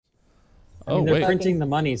I mean, they're wait. printing the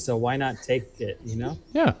money, so why not take it, you know?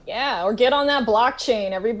 Yeah. Yeah, or get on that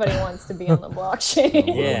blockchain. Everybody wants to be on the blockchain. I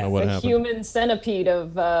don't know what The happened. human centipede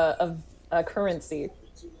of currency.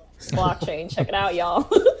 Blockchain. Check it out, y'all.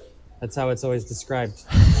 That's how it's always described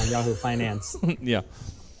on Yahoo Finance. Yeah.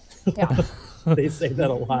 Yeah. They say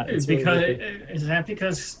that a lot. It's really wicked. Is that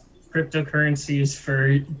because cryptocurrency is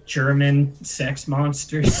for German sex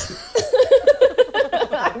monsters?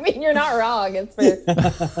 I mean, you're not wrong. It's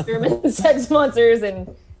for German sex monsters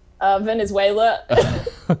in Venezuela.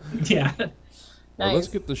 Yeah. Well, Nice. let's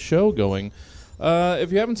get the show going.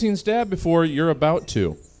 If you haven't seen Stab before, you're about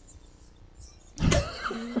to.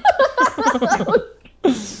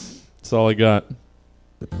 That's all I got.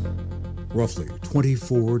 Roughly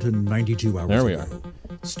 24 to 92 hours There we ago, are.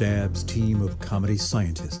 Stab's team of comedy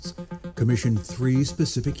scientists commissioned 3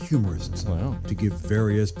 specific humorists Wow. to give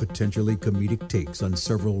various potentially comedic takes on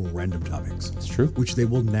several random topics. It's true. Which they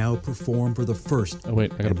will now perform for the first Oh,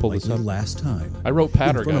 wait, I gotta and pull this likely up. last time I wrote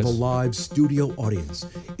patter, in front of guys. a live studio audience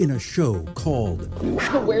in a show called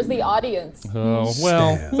Where's the audience? Oh,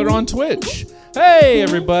 well, Stab. they're on Twitch. Hey,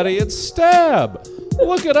 everybody, it's Stab.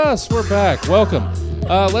 Look at us. We're back. Welcome.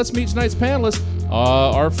 Let's meet tonight's panelist.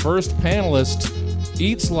 Our first panelist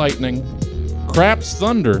eats lightning, craps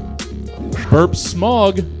thunder, burps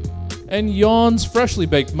smog, and yawns freshly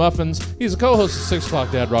baked muffins. He's a co-host of 6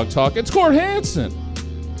 O'Clock Dad Rock Talk. It's Court Hansen.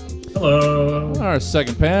 Hello. Our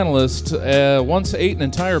second panelist once ate an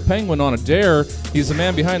entire penguin on a dare. He's the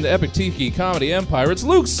man behind the epic tiki comedy empire. It's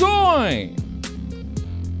Luke Soy.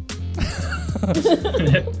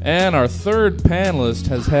 And our third panelist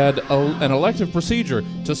has had an elective procedure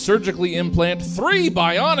to surgically implant 3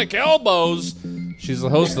 bionic elbows. She's the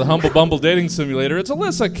host of the Humble Bumble Dating Simulator. It's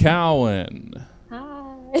Alyssa Cowan.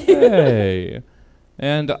 Hi. Hey.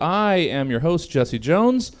 And I am your host, Jesse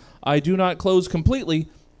Jones. I do not close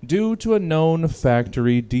completely due to a known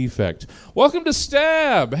factory defect. Welcome to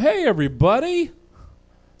Stab. Hey, everybody.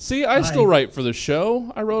 See, I still write for the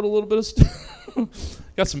show. I wrote a little bit of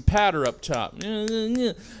got some patter up top.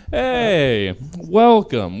 Hey,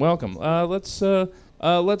 welcome. Let's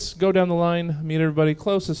go down the line. Meet everybody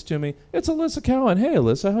closest to me. It's Alyssa Cowan. Hey,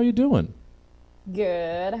 Alyssa, how you doing?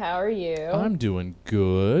 Good. How are you? I'm doing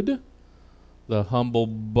good. The Humble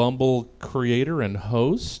Bumble creator and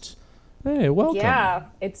host. Hey, welcome. Yeah,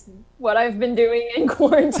 it's what I've been doing in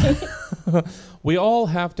quarantine. We all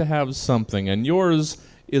have to have something, and yours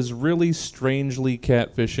is really strangely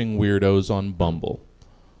catfishing weirdos on Bumble.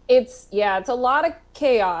 It's a lot of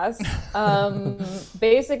chaos.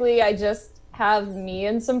 Basically, I just have me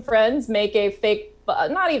and some friends make a fake,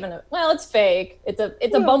 it's fake. It's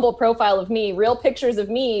a Bumble profile of me, real pictures of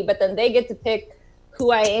me, but then they get to pick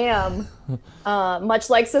who I am, much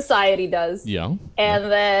like society does. Yeah. And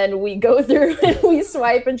then we go through and we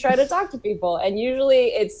swipe and try to talk to people. And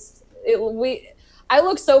usually I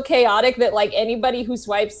look so chaotic that like anybody who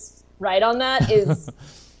swipes right on that is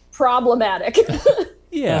problematic.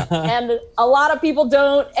 Yeah. And a lot of people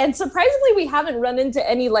don't. And surprisingly, we haven't run into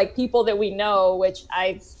any like people that we know, which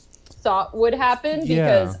I thought would happen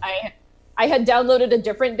because I had downloaded a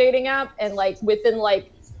different dating app and like within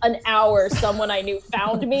like an hour, someone I knew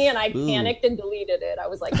found me and I panicked and deleted it. I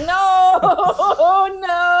was like, no.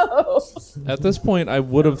 At this point, I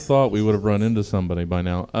would have thought we would have run into somebody by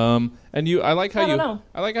now. And I like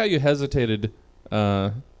how you hesitated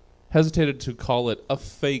to call it a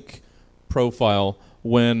fake profile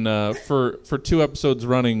when for 2 episodes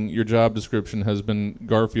running, your job description has been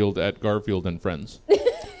Garfield at Garfield and Friends.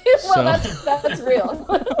 Well, that's real.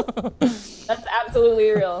 That's absolutely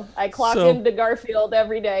real. I clock into Garfield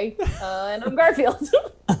every day, and I'm Garfield.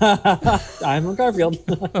 I'm a Garfield.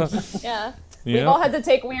 Yeah. We've all had to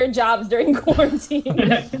take weird jobs during quarantine.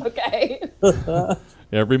 Okay.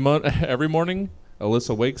 Every morning,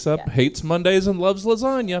 Alyssa wakes up, hates Mondays, and loves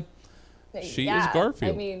lasagna. She is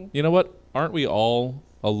Garfield. I mean, you know what? Aren't we all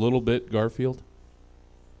a little bit Garfield?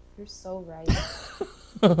 you're so right.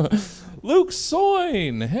 Luke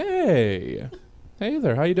Soyne, hey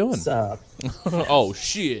there, how you doing? What's up? Oh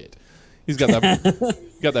shit, he's got that I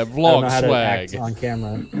don't vlog know how to act swag. on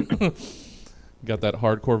camera. Got that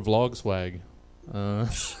hardcore vlog swag.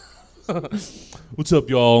 What's up,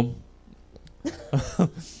 y'all?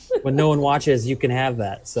 When no one watches, you can have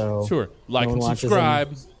that. So Sure, like no and one watches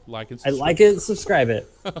subscribe. I like it. Subscribe it.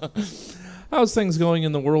 How's things going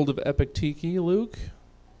in the world of Epic Tiki, Luke?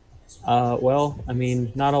 Well, I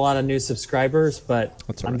mean, not a lot of new subscribers, but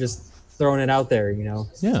That's all I'm right. just throwing it out there. You know,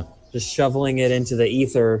 Yeah. just shoveling it into the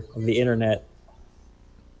ether of the internet.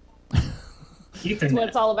 That's what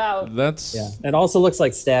it's all about. That's Yeah, it also looks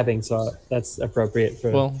like stabbing, so that's appropriate for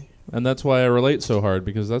well. And that's why I relate so hard,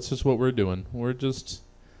 because that's just what we're doing. We're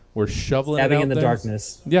shoveling it Stabbing out in the there.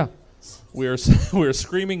 darkness. Yeah. We're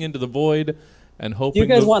screaming into the void and Do hoping you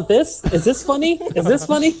guys want this? Is this funny? Is this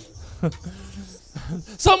funny?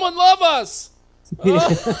 someone love us.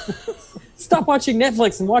 Stop watching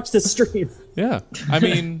Netflix and watch this stream. Yeah. I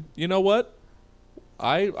mean, you know what?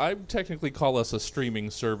 I technically call us a streaming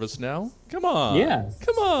service now. Come on. Yeah.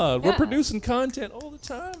 Come on. We're Yeah. producing content all the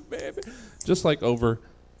time, baby. Just like over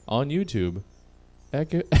on YouTube.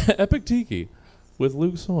 Epic Tiki with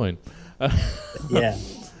Luke Soin. Yeah.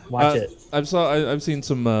 Watch it. I've seen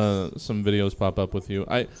some videos pop up with you.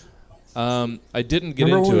 I didn't get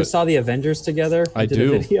Remember into when we it. saw the Avengers together? I We did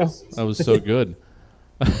do. a video? That was so good.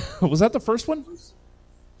 Was that the first one?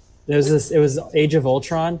 It was Age of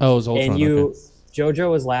Ultron. Oh, it was Ultron, And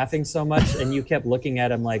Jojo was laughing so much, and you kept looking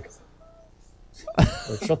at him like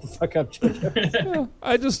shut the fuck up, Jojo.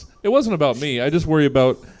 It wasn't about me. I just worry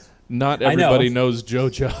about not I know. everybody knows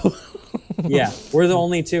JoJo. Yeah, we're the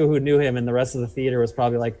only two who knew him, and the rest of the theater was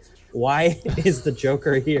probably like, why is the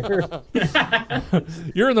Joker here?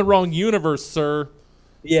 You're in the wrong universe, sir.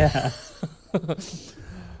 Yeah.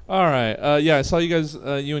 All right. Yeah, I saw you guys,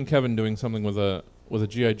 you and Kevin, doing something with a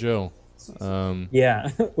G.I. Joe. Yeah.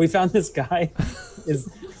 We found this guy.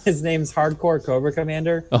 His name's Hardcore Cobra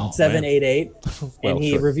Commander 788, Well, and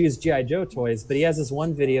he sure. reviews G.I. Joe toys. But he has this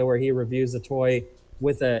one video where he reviews a toy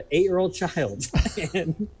with a 8-year-old child,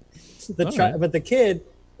 and but the kid.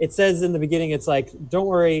 It says in the beginning, it's like, "Don't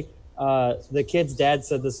worry, the kid's dad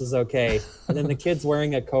said this is okay," and then the kid's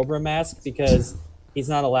wearing a Cobra mask because he's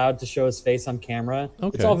not allowed to show his face on camera.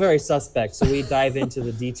 Okay. It's all very suspect. So we dive into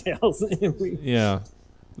the details. And Yeah.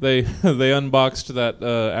 They unboxed that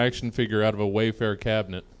action figure out of a Wayfair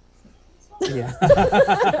cabinet. yeah,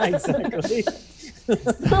 exactly.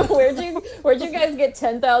 Where'd you guys get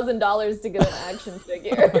 $10,000 to get an action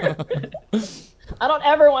figure? I don't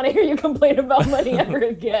ever want to hear you complain about money ever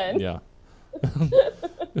again. Yeah.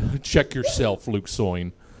 Check yourself, Luke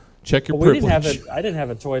Soin. Check your We privilege. I didn't have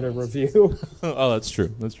a toy to review. Oh, that's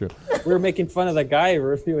true. That's true. We were making fun of the guy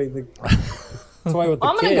reviewing the toy with the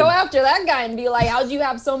I'm kid. gonna go after that guy and be like, how'd you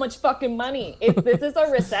have so much fucking money? If this is a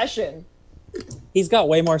recession. He's got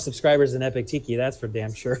way more subscribers than Epic Tiki, that's for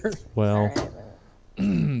damn sure. Well,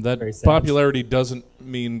 Very that sad. popularity doesn't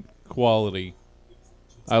mean quality.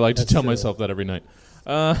 I like to tell true. myself that every night.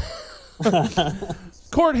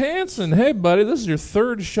 Court Hansen, hey buddy, this is your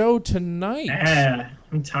third show tonight. Yeah,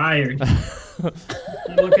 I'm tired.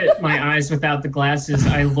 Look at my eyes without the glasses.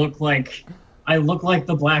 I look like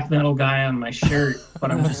the black metal guy on my shirt,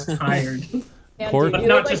 but I'm just tired. Yeah, Court- dude, you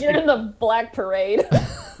Not look like just you're the- in the Black Parade.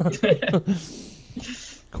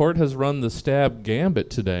 Court has run the Stab Gambit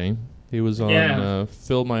today. He was on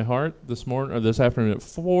Fill My Heart this afternoon at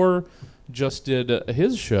 4. Just did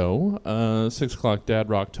his show, 6 o'clock Dad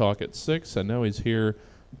Rock Talk at 6, and now he's here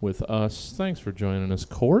with us. Thanks for joining us,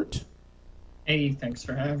 Court. Hey, thanks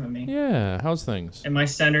for having me. Yeah, how's things? Am I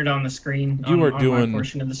centered on the screen? You are on doing- my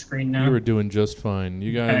portion of the screen now. You were doing just fine.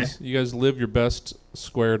 You guys live your best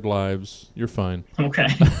squared lives. You're fine. Okay.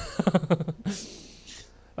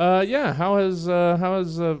 Yeah, how has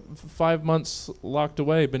 5 months locked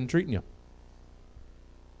away been treating you?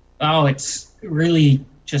 Oh, it's really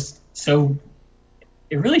just so.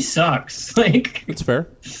 It really sucks. Like, It's fair.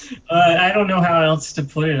 I don't know how else to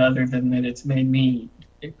put it other than that it's made me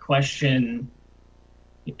question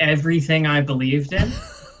everything I believed in.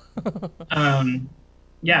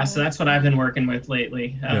 Yeah, so that's what I've been working with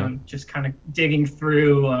lately. Just kind of digging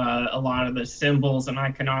through a lot of the symbols and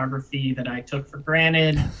iconography that I took for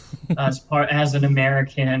granted as an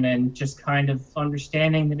American, and just kind of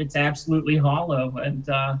understanding that it's absolutely hollow. And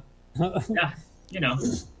yeah, you know.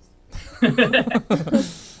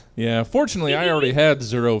 Yeah, fortunately, I already had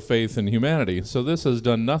zero faith in humanity, so this has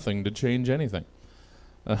done nothing to change anything.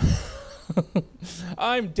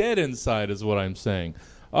 I'm dead inside, is what I'm saying.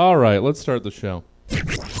 All right, let's start the show.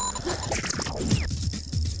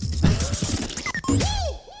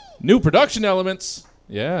 New production elements.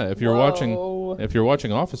 Yeah, if you're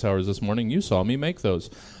watching Office Hours this morning, you saw me make those.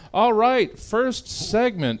 All right, first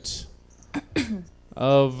segment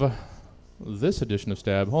of this edition of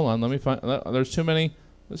Stab. Hold on, let me find. There's too many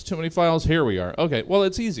files. Here we are. Okay, well,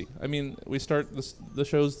 it's easy. I mean, we start the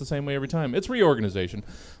shows the same way every time. It's reorganization.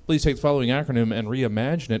 Please take the following acronym and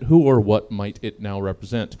reimagine it. Who or what might it now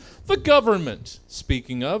represent? The government.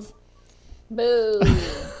 Speaking of, Boo.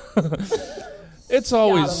 it's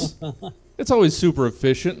always super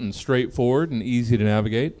efficient and straightforward and easy to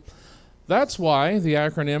navigate. That's why the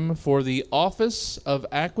acronym for the Office of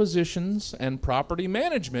Acquisitions and Property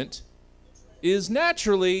Management is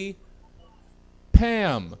naturally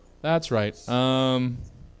PAM. That's right.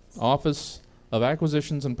 Office of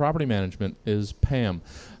Acquisitions and Property Management is PAM.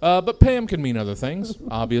 But PAM can mean other things,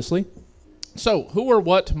 obviously. So, who or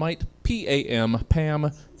what might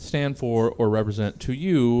PAM stand for or represent to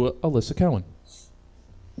you, Alyssa Cowan?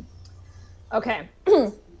 Okay.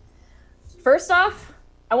 First off,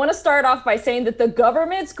 I want to start off by saying that the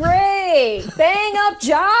government's great. Bang up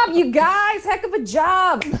job, you guys. Heck of a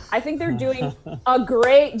job. I think they're doing a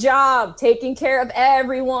great job taking care of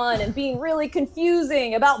everyone and being really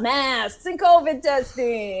confusing about masks and COVID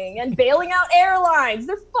testing and bailing out airlines.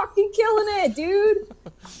 They're fucking killing it, dude.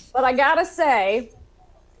 But I gotta say,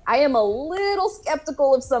 I am a little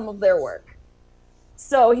skeptical of some of their work.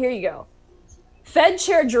 So here you go. Fed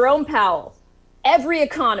Chair Jerome Powell, every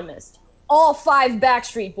economist, all 5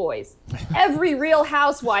 Backstreet Boys, every Real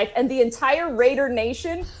Housewife, and the entire Raider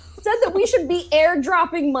Nation said that we should be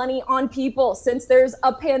airdropping money on people since there's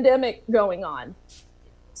a pandemic going on.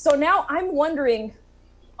 So now I'm wondering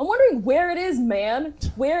where it is, man.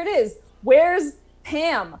 Where it is. Where's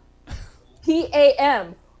PAM?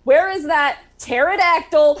 PAM. Where is that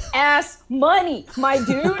pterodactyl ass money, my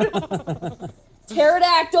dude?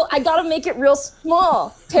 Pterodactyl, I gotta make it real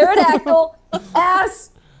small. Pterodactyl ass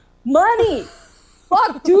money.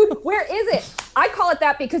 Fuck, dude, where is it? I call it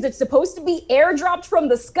that because it's supposed to be airdropped from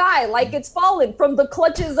the sky like it's fallen from the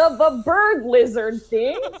clutches of a bird lizard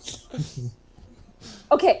thing.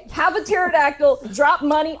 Okay, have a pterodactyl drop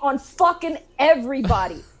money on fucking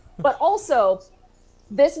everybody. But also,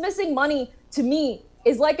 this missing money to me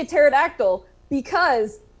is like a pterodactyl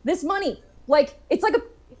because this money,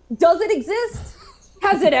 does it exist?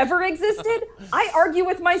 Has it ever existed? I argue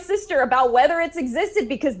with my sister about whether it's existed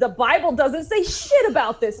because the Bible doesn't say shit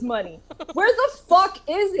about this money. Where the fuck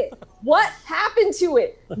is it? What happened to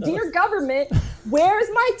it? Dear government, where's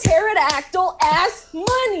my pterodactyl ass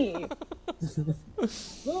money?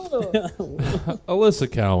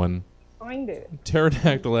 Alyssa Cowan. Find it.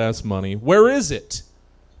 Pterodactyl ass money. Where is it?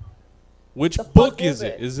 Which book is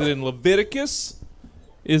it? Is it in Leviticus?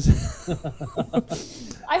 I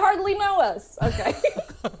hardly know us. Okay.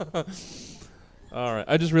 All right.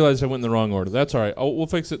 I just realized I went in the wrong order. That's all right. We'll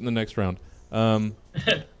fix it in the next round. I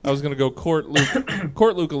was going to go Court, Luke,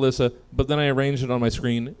 Alyssa, but then I arranged it on my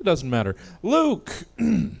screen. It doesn't matter. Luke,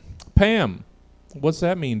 Pam, what's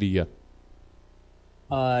that mean to you?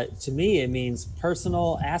 To me, it means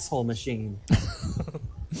personal asshole machine.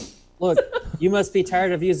 Look, you must be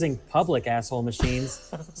tired of using public asshole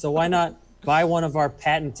machines, so why not buy one of our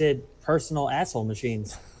patented personal asshole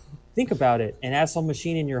machines? Think about it. An asshole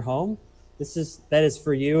machine in your home? That is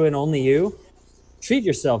for you and only you. Treat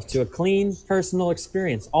yourself to a clean, personal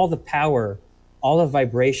experience. All the power, all the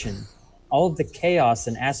vibration, all of the chaos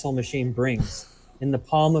an asshole machine brings in the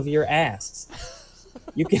palm of your ass.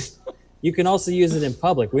 You can also use it in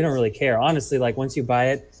public. We don't really care. Honestly, once you buy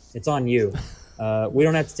it, it's on you. We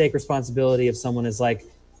don't have to take responsibility if someone is like,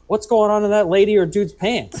 what's going on in that lady or dude's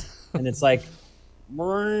pants? And it's like, in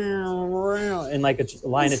a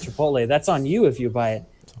line at Chipotle. That's on you if you buy it.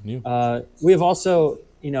 It's on you. We have also,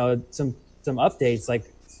 some updates.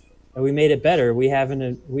 We made it better. We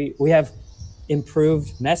have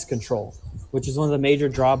improved mess control, which is one of the major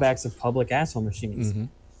drawbacks of public asshole machines. Mm-hmm.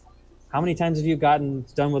 How many times have you gotten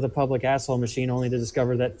done with a public asshole machine only to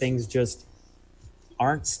discover that things just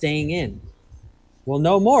aren't staying in? Well,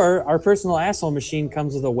 no more. Our personal asshole machine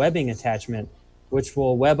comes with a webbing attachment, which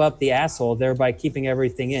will web up the asshole, thereby keeping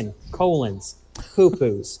everything in. Colons,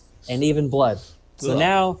 poo-poos, and even blood. So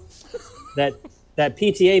now that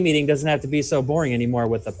PTA meeting doesn't have to be so boring anymore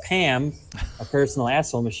with a PAM, a personal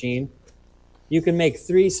asshole machine. You can make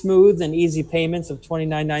 3 smooth and easy payments of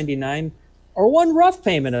 $29.99 or 1 rough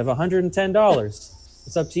payment of $110.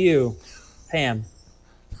 It's up to you, PAM.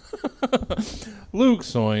 Luke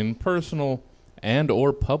Soin, personal and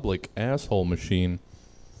or public asshole machine.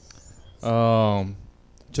 To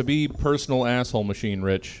be personal asshole machine,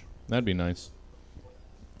 Rich. That'd be nice.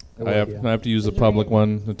 I have to use the public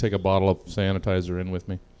one and take a bottle of sanitizer in with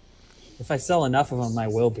me. If I sell enough of them, I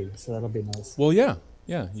will be, so that'll be nice. Well, yeah.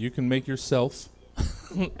 You can make yourself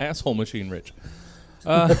asshole machine, Rich.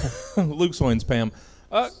 Luke Soins, Pam.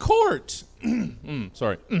 Court.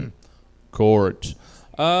 Sorry. Court.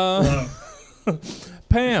 Pam.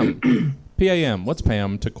 PAM. What's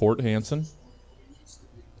PAM to Court Hansen?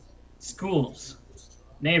 Schools,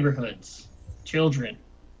 neighborhoods, children,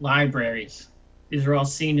 libraries. These are all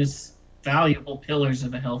seen as valuable pillars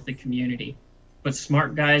of a healthy community. But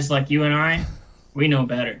smart guys like you and I, we know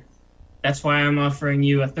better. That's why I'm offering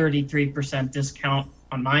you a 33% discount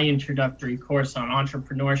on my introductory course on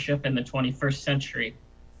entrepreneurship in the 21st century.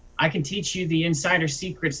 I can teach you the insider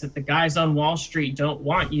secrets that the guys on Wall Street don't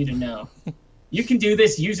want you to know. You can do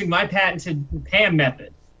this using my patented PAM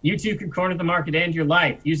method. You too can corner the market and your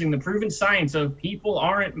life using the proven science of people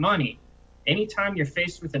aren't money. Anytime you're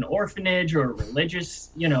faced with an orphanage or a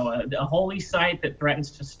religious, a holy site that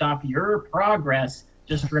threatens to stop your progress,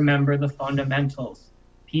 just remember the fundamentals.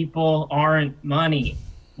 People aren't money.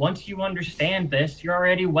 Once you understand this, you're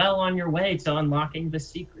already well on your way to unlocking the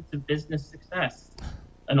secrets of business success.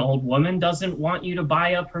 An old woman doesn't want you to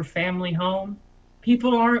buy up her family home.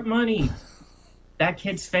 People aren't money. That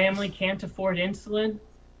kid's family can't afford insulin.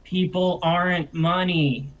 People aren't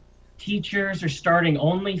money. Teachers are starting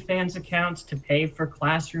OnlyFans accounts to pay for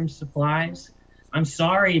classroom supplies. I'm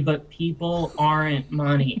sorry, but people aren't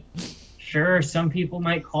money. Sure, some people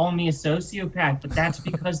might call me a sociopath, but that's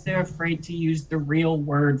because they're afraid to use the real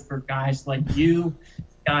word for guys like you,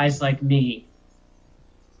 guys like me.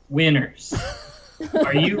 Winners.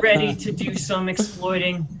 Are you ready to do some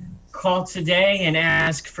exploiting? Call today and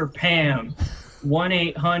ask for Pam.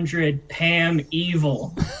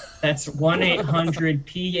 1-800-PAM-EVIL. That's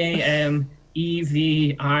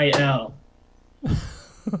 1-800-PAM-EVIL.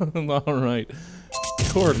 All right.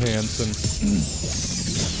 Cord Hansen.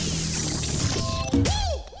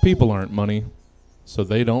 People aren't money, so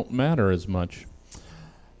they don't matter as much.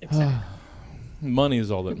 Exactly. Money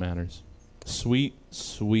is all that matters. Sweet,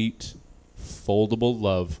 sweet, foldable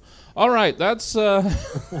love. All right, that's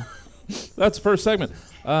that's the first segment.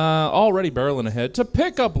 Already barreling ahead to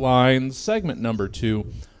pickup lines, segment number 2.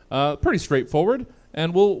 Pretty straightforward,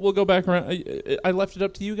 and we'll go back around. I left it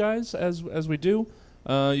up to you guys as we do.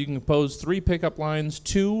 You can pose 3 pickup lines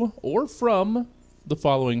to or from the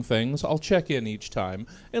following things. I'll check in each time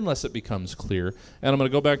unless it becomes clear, and I'm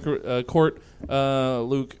going to go back Court,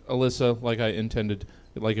 Luke, Alyssa, like I intended.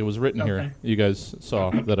 Like it was written here. You guys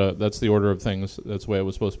saw that that's the order of things. That's the way it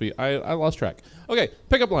was supposed to be. I lost track. Okay,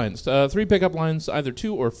 pickup lines. 3 pickup lines, either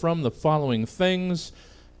to or from the following things.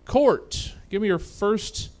 Court, give me your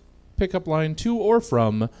first pickup line to or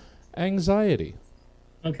from anxiety.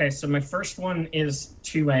 Okay, so my first one is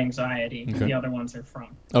to anxiety. Okay. The other ones are from.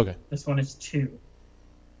 Okay. This one is to.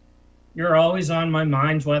 You're always on my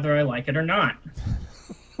mind whether I like it or not.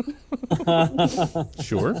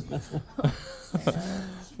 Sure.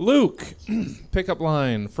 Luke, pickup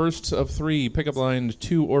line. First of 3, pickup line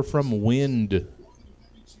to or from wind.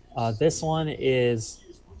 This one is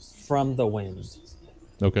from the wind.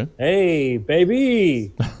 Okay. Hey,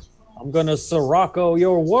 baby, I'm going to Sirocco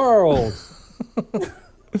your world.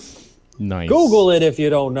 Nice. Google it if you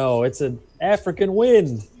don't know. It's an African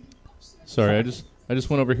wind. Sorry, I just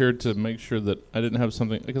went over here to make sure that I didn't have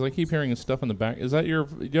something, because I keep hearing stuff in the back. Is that do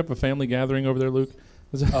you have a family gathering over there, Luke?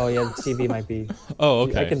 Oh, yeah, the TV might be. Oh,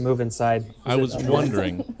 okay. I can move inside. I was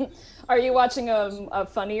wondering. Are you watching a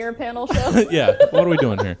funnier panel show? Yeah, what are we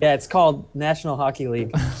doing here? Yeah, it's called National Hockey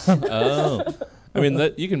League. Oh. I mean,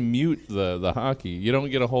 that you can mute the hockey. You don't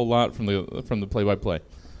get a whole lot from the play-by-play.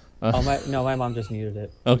 My mom just muted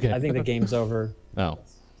it. Okay. I think the game's over, Oh.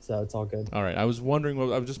 so it's all good. All right. I was wondering.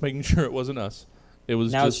 I was just making sure it wasn't us. It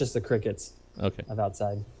was Now it's just the crickets okay. of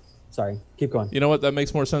outside. Sorry, keep going. You know what? That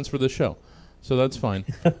makes more sense for this show, so that's fine.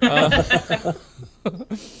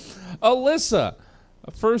 Alyssa,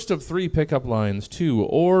 first of 3 pickup lines to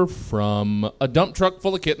or from a dump truck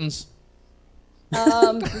full of kittens.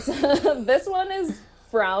 This one is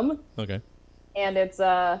from, Okay. and it's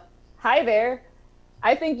hi there.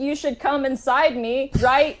 I think you should come inside me,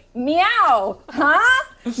 right? Meow, huh?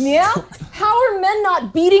 Meow? How are men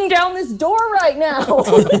not beating down this door right now? Ow!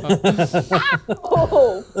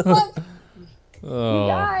 What? Oh. You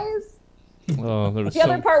guys. Oh, there was The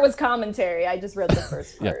other part was commentary. I just read the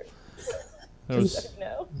first part. there was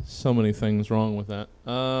No. so many things wrong with that.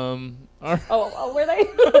 All right. Oh, were they?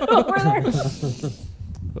 Were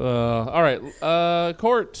there? All right,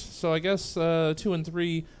 Court. So I guess 2 and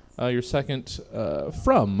 3. Your second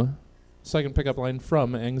pickup line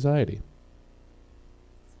from anxiety.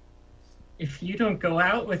 If you don't go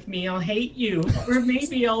out with me, I'll hate you, or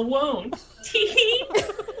maybe I won't.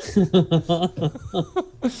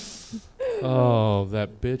 Oh,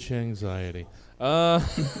 that bitch anxiety.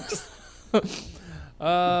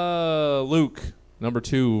 Luke, number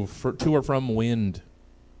 2, to or from wind.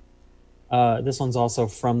 This one's also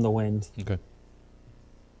from the wind. Okay.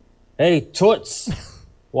 Hey, Toots,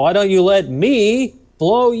 why don't you let me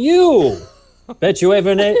blow you? Bet you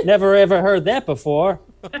never ever heard that before.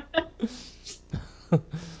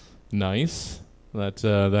 Nice.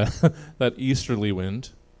 That easterly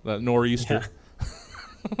wind, that nor'easter.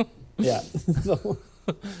 Yeah.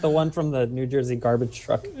 The one from the New Jersey garbage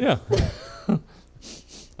truck. Yeah.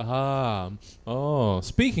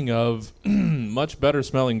 Speaking of much better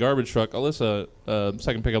smelling garbage truck, Alyssa,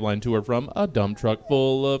 second pickup line to her from a dump truck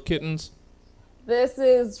full of kittens. This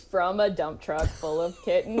is from a dump truck full of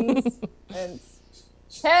kittens. And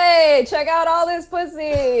hey, check out all this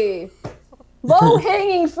pussy.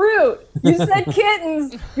 Low-hanging fruit. You said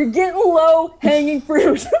kittens. You're getting low-hanging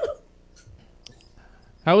fruit.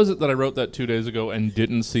 How is it that I wrote that 2 days ago and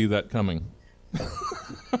didn't see that coming?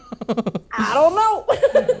 I don't know.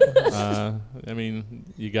 I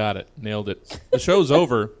mean, you got it. Nailed it. The show's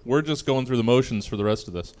over. We're just going through the motions for the rest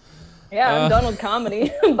of this. Yeah, I'm done with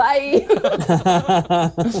comedy. Bye.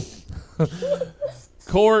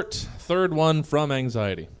 Court, third one from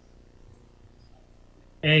Anxiety.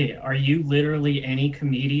 Hey, are you literally any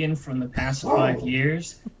comedian from the past 5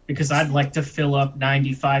 years? Because I'd like to fill up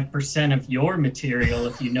 95% of your material,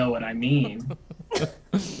 if you know what I mean.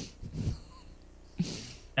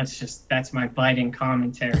 That's my biting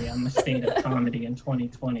commentary on the state of comedy in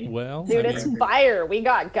 2020. Well, dude, it's fire. We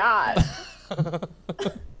got God.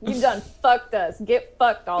 You done fucked us. Get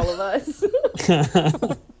fucked, all of us.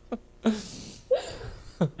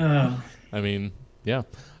 I mean, yeah.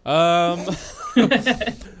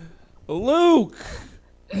 Luke,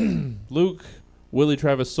 Willie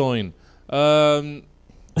Travis Soin.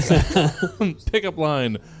 Pickup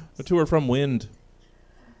line to or from Wind.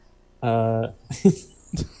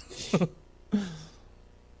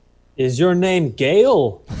 Is your name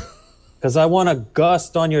Gail? Because I want a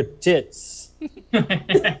gust on your tits.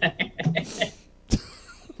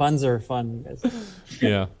 Puns are fun, guys.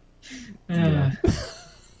 Yeah.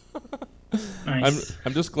 Nice.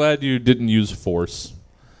 I'm just glad you didn't use force.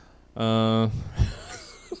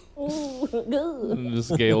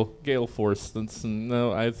 Just Gale force.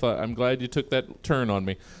 I'm glad you took that turn on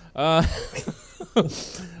me.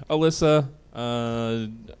 Alyssa,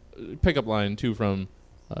 pickup line two from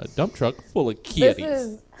dump truck full of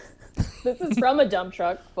kitties. This is from a dump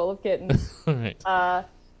truck full of kittens. All right.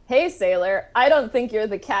 Hey, sailor, I don't think you're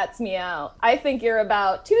the cat's meow. I think you're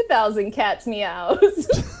about 2,000 cats meows.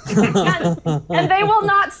 and they will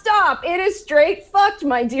not stop. It is straight fucked,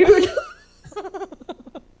 my dude.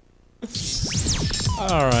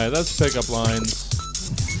 All right, that's pickup lines.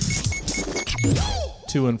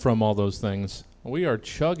 To and from all those things. We are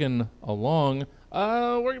chugging along.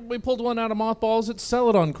 We pulled one out of mothballs. It's Sell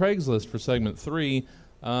It on Craigslist for segment 3.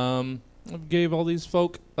 Gave all these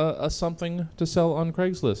folk something to sell on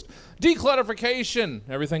Craigslist. Declutterification.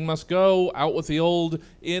 Everything must go. Out with the old,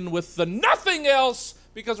 in with the nothing else,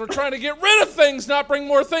 because we're trying to get rid of things, not bring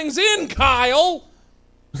more things in, Kyle.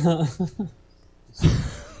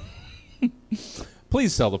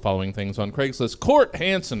 Please sell the following things on Craigslist. Court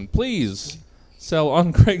Hansen, please sell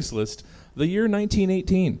on Craigslist the year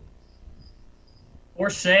 1918.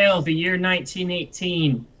 For sale, the year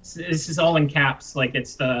 1918. This is all in caps, like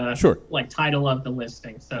it's the title of the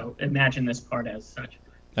listing. So imagine this part as such.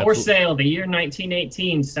 For sale, the year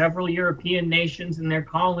 1918. Several European nations and their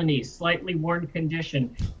colonies, slightly worn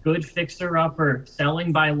condition, good fixer-upper,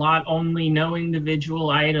 selling by lot only, no individual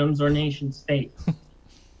items or nation state.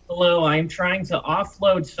 Hello, I'm trying to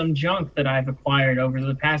offload some junk that I've acquired over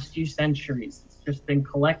the past few centuries. It's just been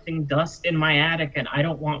collecting dust in my attic, and I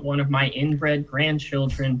don't want one of my inbred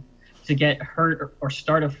grandchildren to get hurt or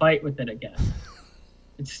start a fight with it again.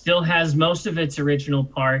 It still has most of its original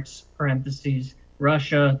parts, parentheses,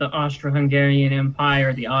 Russia, the Austro-Hungarian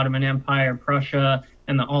Empire, the Ottoman Empire, Prussia,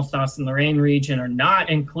 and the Alsace and Lorraine region are not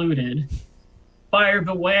included. Buyer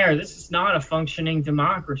beware, this is not a functioning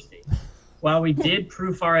democracy. While we did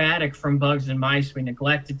proof our attic from bugs and mice, we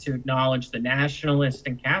neglected to acknowledge the nationalist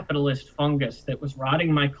and capitalist fungus that was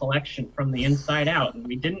rotting my collection from the inside out, and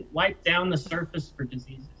we didn't wipe down the surface for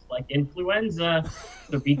diseases like influenza,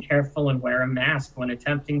 so be careful and wear a mask when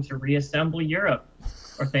attempting to reassemble Europe,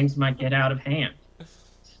 or things might get out of hand.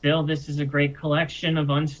 Still, this is a great collection of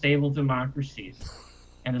unstable democracies,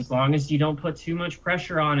 and as long as you don't put too much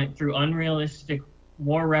pressure on it through unrealistic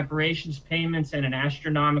war reparations payments and an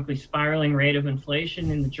astronomically spiraling rate of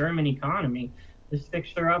inflation in the German economy, this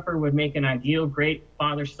fixer-upper would make an ideal great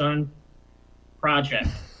father-son project.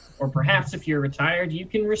 Or perhaps if you're retired, you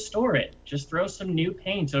can restore it. Just throw some new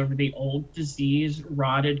paint over the old, diseased,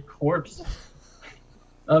 rotted corpse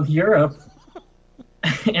of Europe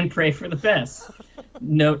and pray for the best.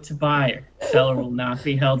 Note to buyer. Seller will not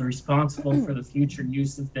be held responsible for the future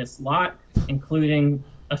use of this lot, including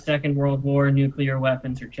a Second World War, nuclear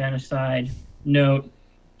weapons, or genocide. Note,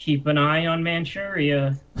 keep an eye on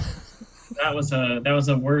Manchuria. That was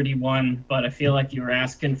a wordy one, but I feel like you were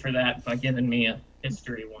asking for that by giving me a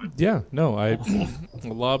history one. Yeah, no, I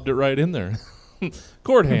lobbed it right in there.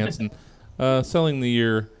 Court Hansen, selling the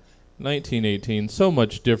year 1918. So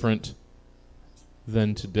much different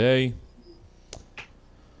than today.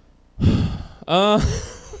 Was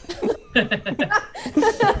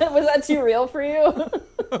that too real for you?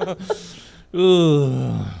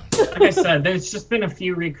 Like I said, there's just been a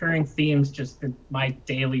few recurring themes just in my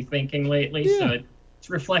daily thinking lately, so it's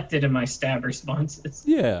reflected in my stab responses.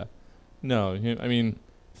 Yeah. No, I mean,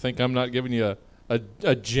 think I'm not giving you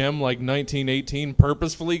a gem like 1918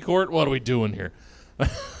 purposefully, Court? What are we doing here?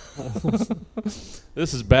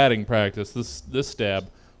 This is batting practice, this stab.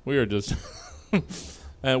 We are just...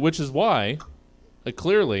 which is why,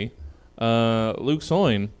 clearly, Luke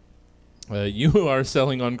Soin, you are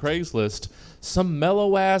selling on Craigslist some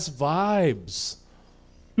mellow-ass vibes.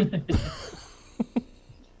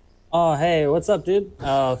 Oh, hey, what's up, dude?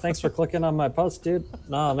 Thanks for clicking on my post, dude.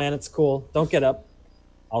 No, man, it's cool. Don't get up.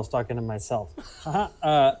 I was talking to myself.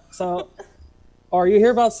 So, are you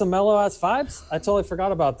here about some mellow-ass vibes? I totally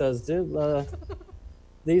forgot about those, dude.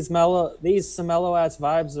 These some mellow-ass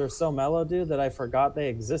vibes are so mellow, dude, that I forgot they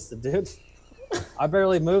existed, dude. I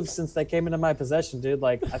barely moved since they came into my possession, dude.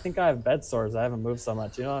 Like, I think I have bed sores. I haven't moved so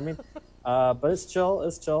much, you know what I mean? But it's chill.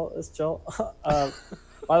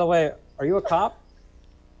 By the way, are you a cop?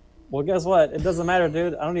 Well, guess what? It doesn't matter,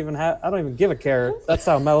 dude. I don't even give a care. That's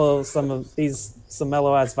how mellow some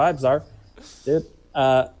mellow ass vibes are, dude.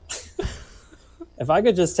 If I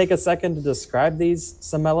could just take a second to describe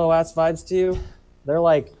some mellow ass vibes to you, they're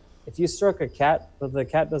like if you stroke a cat, but the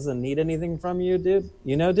cat doesn't need anything from you, dude.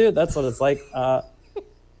 You know, dude, that's what it's like.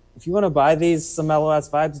 If you want to buy some mellow ass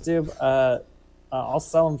vibes, dude, I'll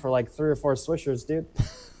sell them for like 3 or 4 swishers, dude.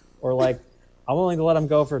 Or like, I'm willing to let them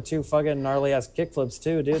go for 2 fucking gnarly ass kickflips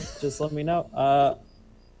too, dude. Just let me know.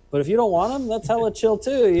 But if you don't want them, that's hella chill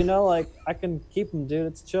too. You know, like I can keep them, dude.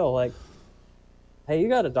 It's chill. Like, hey, you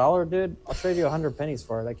got $1, dude? I'll trade you 100 pennies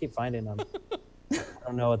for it. I keep finding them. I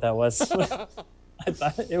don't know what that was. I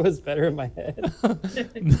thought it was better in my head.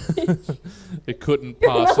 It couldn't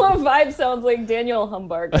Your possibly. mellow vibe sounds like Daniel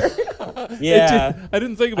Humbarger. Yeah. I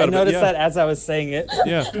didn't think about it. I noticed but yeah. that as I was saying it.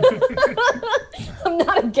 Yeah. I'm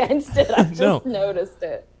not against it. I just No. noticed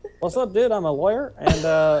it. What's up, dude? I'm a lawyer, and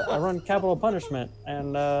I run capital punishment,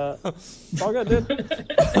 and it's all good, dude.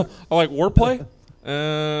 I like wordplay.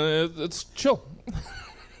 It's chill.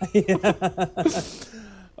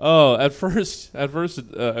 Oh, at first,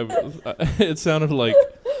 it sounded like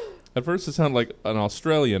an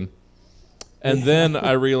Australian, and then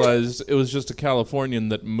I realized it was just a Californian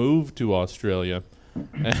that moved to Australia,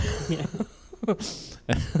 and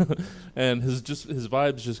his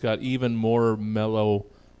vibes just got even more mellow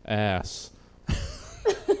ass.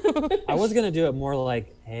 I was gonna do it more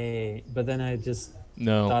like, hey, but then I just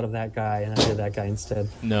thought of that guy, and I did that guy instead.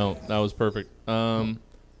 No, that was perfect.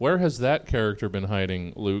 Where has that character been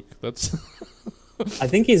hiding, Luke? That's. I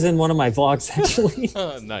think he's in one of my vlogs, actually.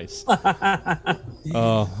 Nice.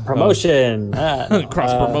 Promotion.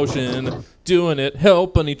 Cross promotion. Doing it.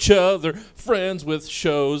 Helping each other. Friends with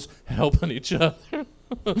shows. Helping each other.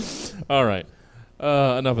 All right.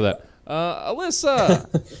 Enough of that. Alyssa.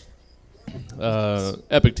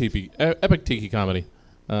 Epic Tiki Comedy.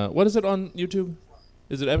 What is it on YouTube?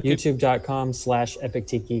 Is it YouTube.com/Epic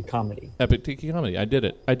Tiki Comedy. Epic Tiki Comedy. I did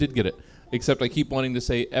it. I did get it. Except I keep wanting to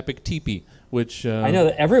say Epic Teepee, which... I know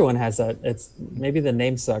that everyone has that. It's maybe the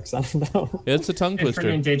name sucks. I don't know. It's a tongue twister.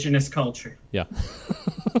 Different indigenous culture. Yeah.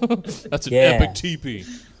 That's an epic teepee.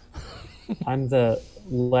 I'm the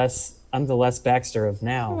Les Baxter of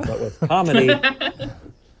now, but with comedy.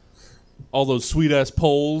 All those sweet-ass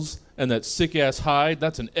poles and that sick-ass hide,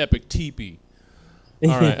 that's an epic teepee.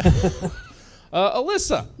 All right.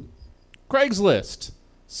 Alyssa, Craigslist.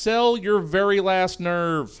 Sell your very last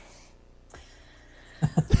nerve.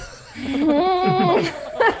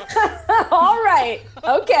 All right.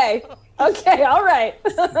 Okay. All right.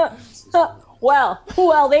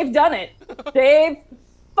 Well, they've done it. They've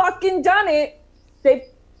fucking done it. They've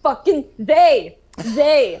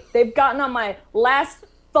gotten on my last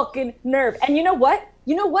fucking nerve. And you know what?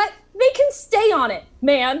 They can stay on it,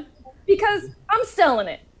 man, because I'm selling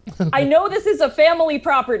it. I know this is a family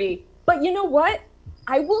property, but you know what?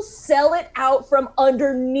 I will sell it out from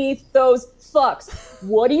underneath those fucks.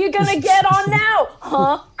 What are you gonna get on now,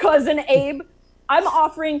 huh, Cousin Abe? I'm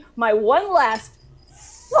offering my one last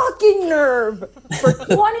fucking nerve for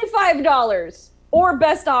 $25 or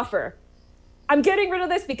best offer. I'm getting rid of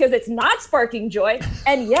this because it's not sparking joy.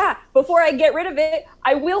 And yeah, before I get rid of it,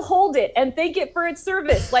 I will hold it and thank it for its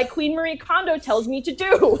service, like Queen Marie Kondo tells me to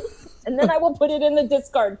do. And then I will put it in the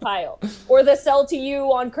discard pile or the sell to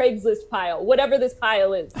you on Craigslist pile, whatever this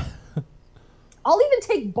pile is. I'll even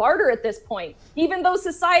take barter at this point, even though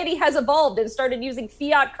society has evolved and started using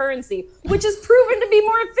fiat currency, which is proven to be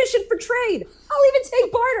more efficient for trade. I'll even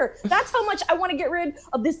take barter. That's how much I want to get rid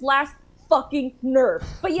of this last fucking nerve.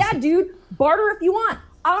 But yeah, dude, barter if you want.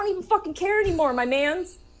 I don't even fucking care anymore, my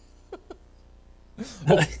mans.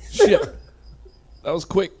 Oh, shit. That was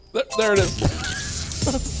quick. There it is.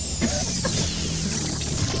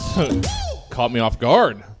 Caught me off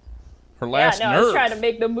guard. Her last nerve. I was trying to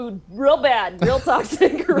make the mood real bad, real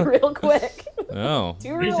toxic, real quick. Oh. What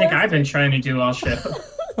do you think I've been trying to do all show?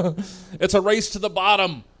 It's a race to the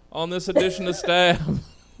bottom on this edition of Stab.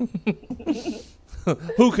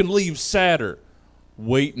 Who can leave sadder?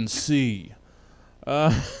 Wait and see.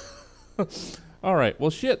 All right.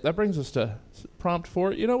 Well, shit. That brings us to prompt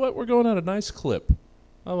 4. You know what? We're going at a nice clip.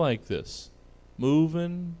 I like this.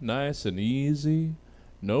 Moving, nice and easy.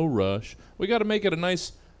 No rush. We got to make it a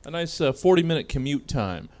nice 40-minute commute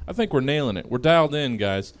time. I think we're nailing it. We're dialed in,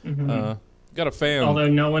 guys. Mm-hmm. Got a fan. Although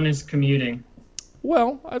no one is commuting.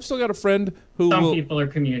 Well, I've still got a friend who Some people are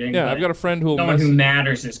commuting. Yeah, I've got a friend who will no one who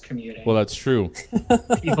matters is commuting. Well, that's true.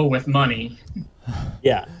 People with money.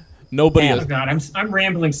 Yeah. Nobody. Oh God, I'm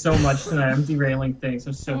rambling so much tonight. I'm derailing things.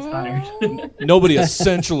 I'm so tired. Nobody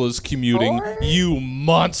essential is commuting. You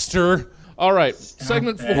monster. All right,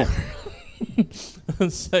 segment 4.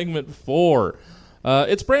 Segment 4.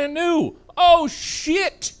 It's brand new. Oh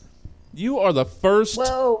shit! You are the first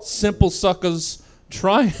simple suckers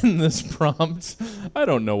trying this prompt. I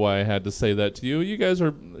don't know why I had to say that to you. You guys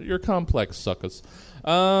you're complex suckers.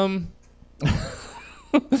 We're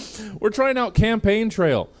trying out Campaign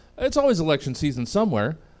Trail. It's always election season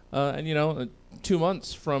somewhere, and 2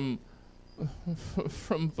 months from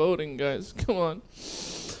voting, guys. Come on.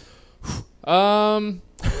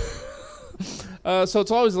 So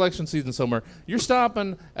it's always election season somewhere. You're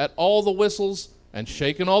stopping at all the whistles and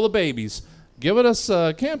shaking all the babies. Giving us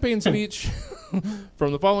a campaign speech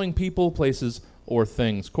from the following people, places, or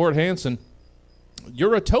things. Court Hansen,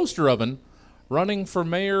 you're a toaster oven running for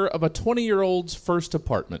mayor of a 20-year-old's first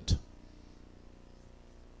apartment.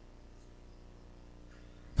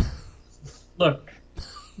 Look,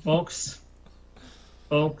 folks,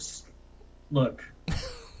 look,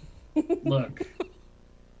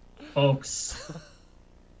 folks,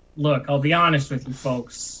 look, I'll be honest with you,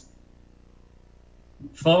 folks.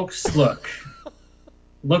 Folks, look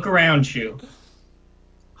around you.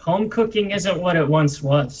 Home cooking isn't what it once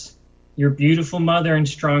was. Your beautiful mother and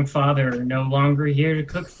strong father are no longer here to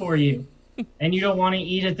cook for you. And you don't want to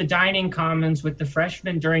eat at the dining commons with the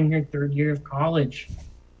freshmen during your 3rd year of college.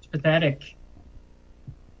 It's pathetic.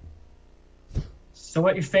 So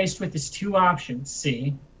what you're faced with is 2 options,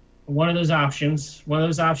 see? One of those options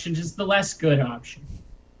is the less good option.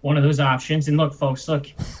 One of those options, and look, folks,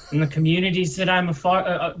 in the communities that I'm a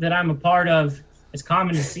part of, it's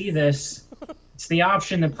common to see this. It's the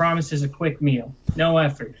option that promises a quick meal, no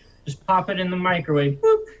effort. Just pop it in the microwave,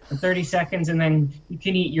 whoop, for 30 seconds, and then you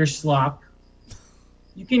can eat your slop.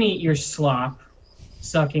 You can eat your slop,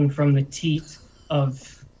 sucking from the teat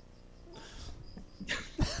of...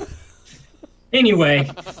 Anyway,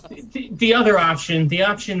 the other option, the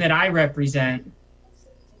option that I represents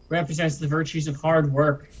the virtues of hard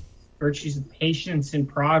work, virtues of patience and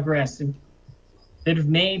progress, and that have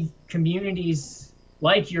made communities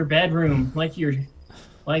like your bedroom, like your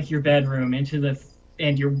bedroom,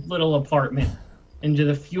 and your little apartment, into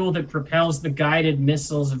the fuel that propels the guided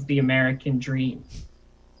missiles of the American dream.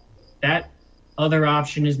 That other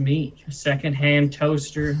option is me, a secondhand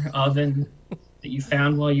toaster oven that you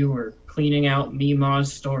found while you were cleaning out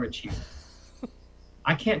Meemaw's storage unit.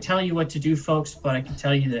 I can't tell you what to do, folks, but I can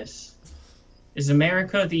tell you this. Is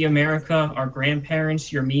America the America our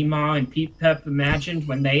grandparents, your Meemaw and Pete Pep imagined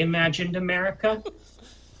when they imagined America?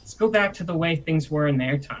 Let's go back to the way things were in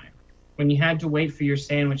their time, when you had to wait for your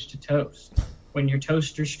sandwich to toast, when your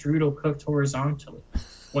toaster strudel cooked horizontally,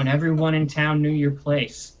 when everyone in town knew your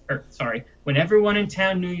when everyone in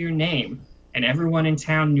town knew your name, and everyone in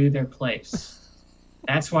town knew their place.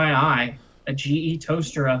 That's why a GE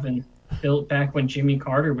toaster oven built back when Jimmy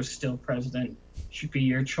Carter was still president, should be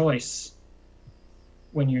your choice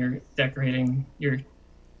when you're decorating your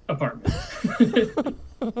apartment.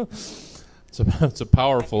 It's a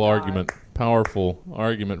powerful argument. Powerful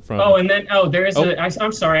argument from...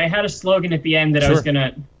 I'm sorry, I had a slogan at the end that I was going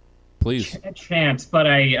to chant, but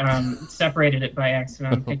I separated it by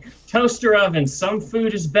accident. Okay. Toaster oven, some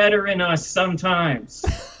food is better in us sometimes.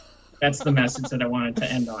 That's the message that I wanted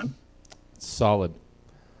to end on. Solid.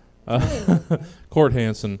 Court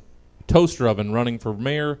Hansen, toaster oven running for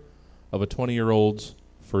mayor of a 20-year-old's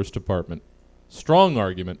first apartment. Strong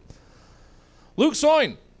argument. Luke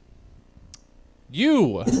Soin,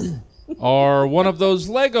 You are one of those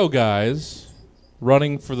Lego guys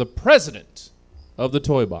running for the president of the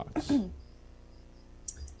Toy Box.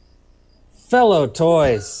 Fellow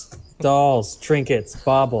toys, dolls, trinkets,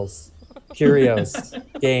 baubles, curios,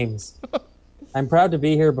 games. I'm proud to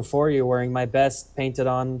be here before you wearing my best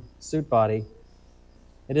painted-on suit body.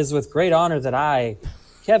 It is with great honor that I,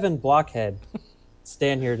 Kevin Blockhead,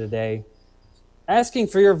 stand here today, asking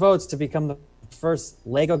for your votes to become the first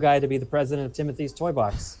Lego guy to be the president of Timothy's Toy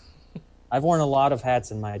Box. I've worn a lot of hats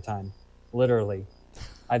in my time, literally.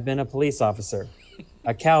 I've been a police officer,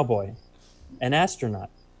 a cowboy, an astronaut,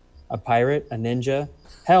 a pirate, a ninja.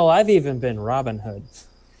 Hell, I've even been Robin Hood.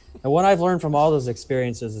 And what I've learned from all those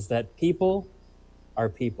experiences is that people are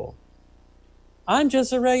people. I'm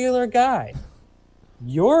just a regular guy.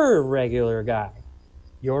 You're a regular guy.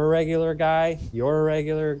 You're a regular guy. You're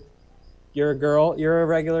a girl. You're a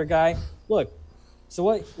regular guy. Look,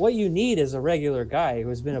 so what you need is a regular guy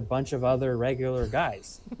who's been a bunch of other regular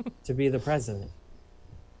guys to be the president.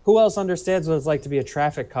 Who else understands what it's like to be a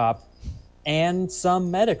traffic cop and some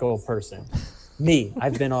medical person? Me.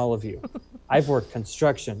 I've been all of you. I've worked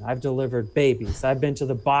construction. I've delivered babies. I've been to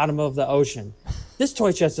the bottom of the ocean. This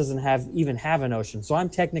toy chest doesn't even have an ocean, so I'm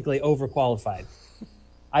technically overqualified.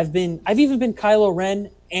 I've even been Kylo Ren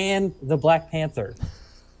and the Black Panther.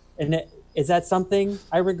 And is that something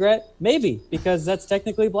I regret? Maybe, because that's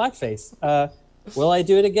technically blackface. Will I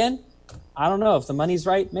do it again? I don't know. If the money's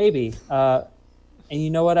right, maybe. And you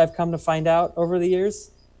know what I've come to find out over the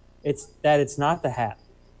years? It's not the hat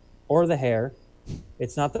or the hair.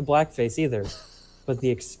 It's not the blackface either, but the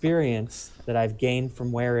experience that I've gained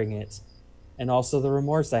from wearing it, and also the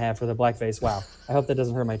remorse I have for the blackface. Wow, I hope that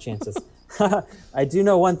doesn't hurt my chances. I do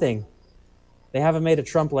know one thing. They haven't made a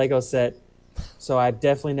Trump Lego set, so I've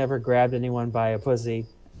definitely never grabbed anyone by a pussy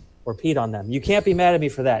or peed on them. You can't be mad at me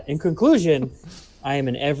for that. In conclusion, I am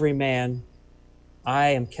an everyman. I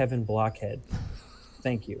am Kevin Blockhead.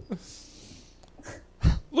 Thank you.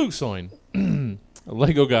 Luke Soin, a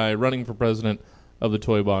Lego guy running for president of the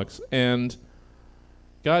Toy Box. And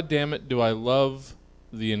God damn it, do I love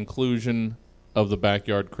the inclusion of the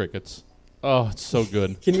backyard crickets. Oh, it's so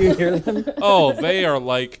good. Can you hear them? Oh, they are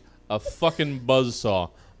like a fucking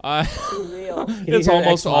buzzsaw. Real. It's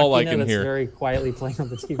almost all I can that's hear. Very quietly playing on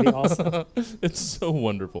the TV also. It's so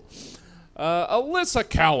wonderful. Alyssa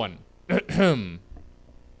Cowan.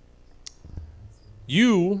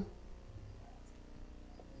 You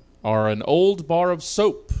are an old bar of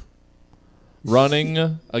soap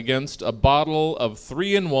running against a bottle of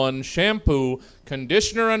 3-in-1 shampoo,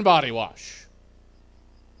 conditioner, and body wash.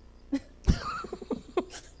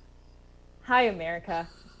 Hi, America.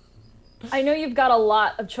 I know you've got a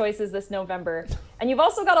lot of choices this November, and you've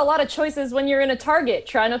also got a lot of choices when you're in a Target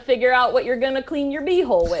trying to figure out what you're going to clean your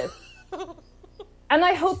beehole with. And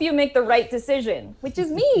I hope you make the right decision, which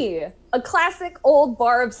is me, a classic old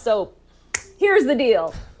bar of soap. Here's the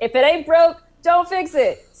deal. If it ain't broke, don't fix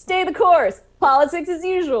it. Stay the course. Politics as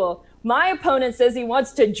usual. My opponent says he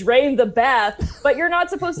wants to drain the bath, but you're not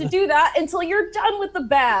supposed to do that until you're done with the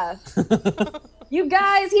bath. You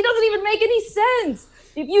guys, he doesn't even make any sense.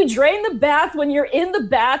 If you drain the bath when you're in the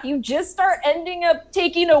bath, you just start ending up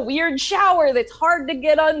taking a weird shower that's hard to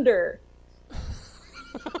get under.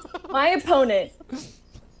 My opponent,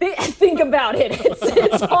 think about it.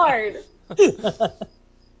 It's hard.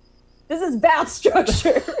 This is bath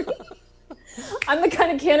structure. I'm the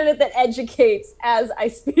kind of candidate that educates as I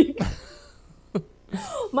speak.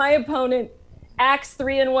 My opponent, Axe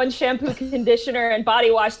 3-in-1 shampoo, conditioner, and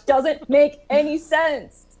body wash doesn't make any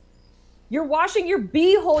sense. You're washing your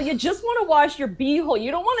beehole. You just want to wash your beehole.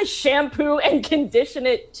 You don't want to shampoo and condition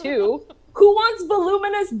it too. Who wants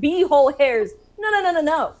voluminous beehole hairs?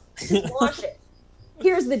 No. Just wash it.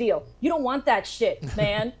 Here's the deal. You don't want that shit,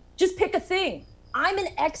 man. Just pick a thing. I'm an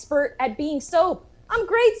expert at being soap. I'm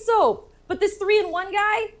great soap. But this 3-in-1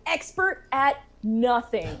 guy, expert at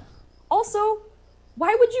nothing. Also,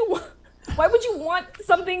 why would you want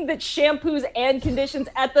something that shampoos and conditions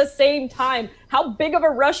at the same time? How big of a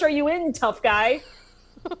rush are you in, tough guy?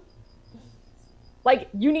 Like,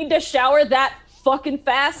 you need to shower that fucking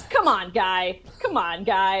fast? Come on, guy.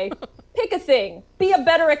 Pick a thing. Be a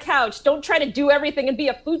better couch. Don't try to do everything and be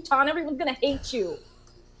a futon. Everyone's gonna hate you.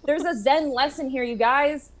 There's a Zen lesson here, you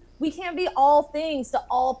guys. We can't be all things to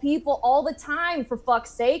all people all the time, for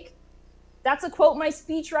fuck's sake. That's a quote my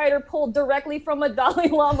speechwriter pulled directly from a Dalai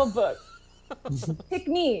Lama book. Pick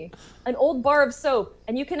me, an old bar of soap,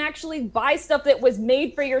 and you can actually buy stuff that was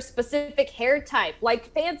made for your specific hair type,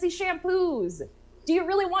 like fancy shampoos. Do you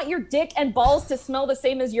really want your dick and balls to smell the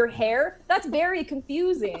same as your hair? That's very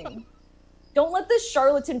confusing. Don't let this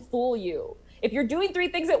charlatan fool you. If you're doing 3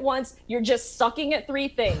 things at once, you're just sucking at 3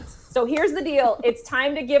 things. So here's the deal. It's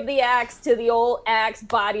time to give the axe to the old Axe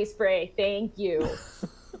body spray. Thank you.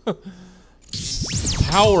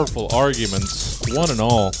 Powerful arguments, one and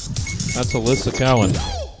all. That's Alyssa Cowan.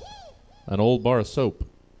 An old bar of soap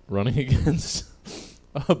running against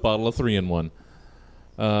a bottle of 3-in-1.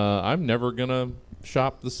 I'm never going to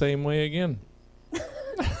shop the same way again.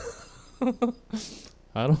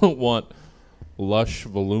 I don't want lush,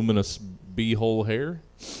 voluminous bee-hole hair.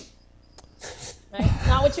 Right? It's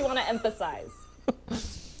not what you want to emphasize.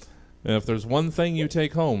 And if there's one thing you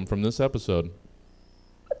take home from this episode,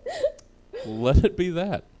 let it be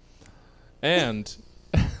that. And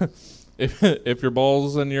if your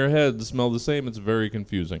balls and your head smell the same, it's very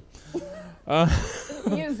confusing.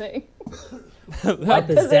 Confusing. Up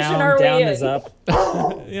is down, down is up.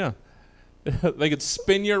 Yeah. They could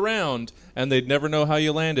spin you around, and they'd never know how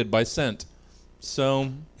you landed by scent.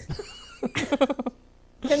 So...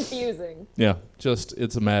 Confusing. Yeah,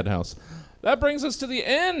 it's a madhouse. That brings us to the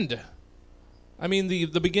end. I mean, the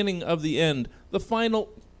beginning of the end. The final...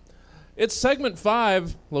 It's segment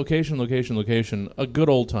 5. Location, location, location. A good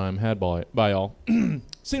old time had by all.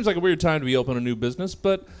 Seems like a weird time to be open a new business,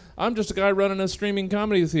 but I'm just a guy running a streaming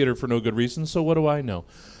comedy theater for no good reason, so what do I know?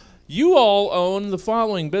 You all own the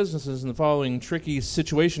following businesses in the following tricky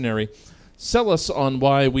situationary. Sell us on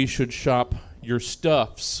why we should shop your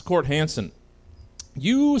stuffs. Court Hansen,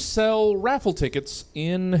 you sell raffle tickets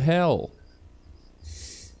in hell.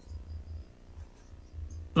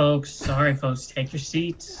 Folks, take your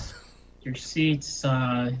seats. We're going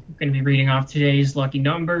to be reading off today's lucky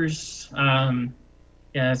numbers. We're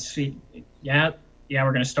going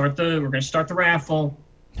to start the raffle.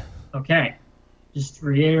 Okay. Just to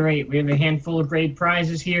reiterate, we have a handful of great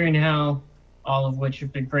prizes here in hell, all of which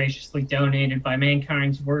have been graciously donated by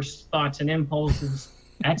mankind's worst thoughts and impulses.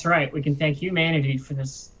 That's right, we can thank humanity for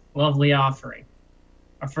this lovely offering.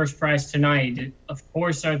 Our first prize tonight, of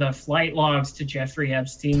course, are the flight logs to Jeffrey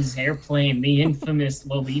Epstein's airplane, the infamous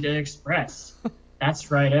Lolita Express.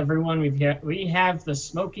 That's right, everyone. We have the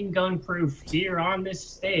smoking gun proof here on this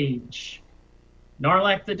stage.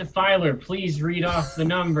 Narlak the Defiler, please read off the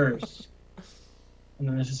numbers. And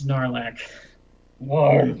then this is Narlak.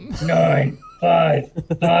 1 9 5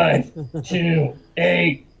 5 2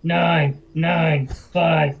 8 9 9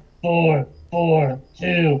 5 4 4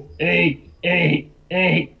 2 8 8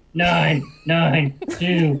 8 9 9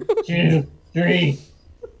 2 2 3.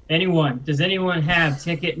 Does anyone have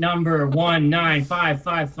ticket number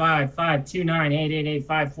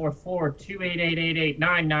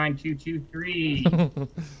 1955552988854428888999223?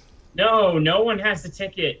 No one has the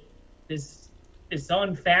ticket. This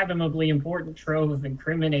unfathomably important trove of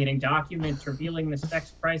incriminating documents revealing the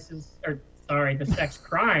sex crimes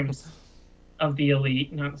of the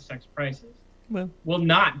elite, not the sex prices, will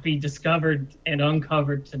not be discovered and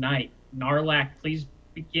uncovered tonight. Narlak, please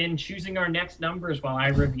begin choosing our next numbers while I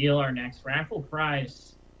reveal our next raffle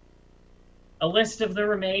prize. A list of the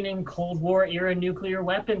remaining Cold War era nuclear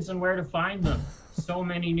weapons and where to find them. So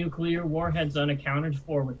many nuclear warheads unaccounted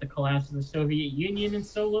for with the collapse of the Soviet Union and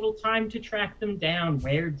so little time to track them down.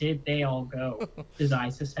 Where did they all go? Does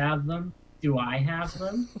ISIS have them? Do I have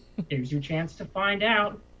them? Here's your chance to find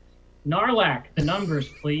out. Narlak, the numbers,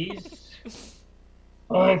 please.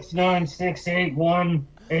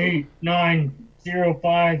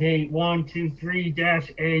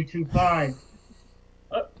 5968189058123-A25.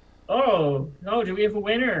 Do we have a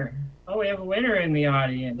winner? Oh, we have a winner in the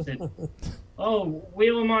audience.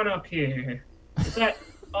 Wheel him on up here. Is that?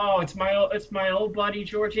 It's my old buddy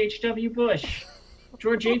George H.W. Bush.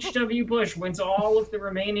 George H.W. Bush wins all of the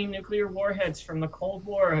remaining nuclear warheads from the Cold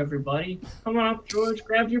War, everybody. Come on up, George.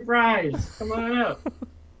 Grab your prize. Come on up.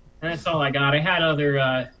 And that's all I got. I had other,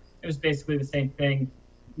 it was basically the same thing.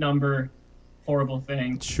 Number, horrible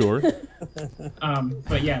thing. Sure.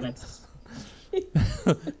 But yeah, that's...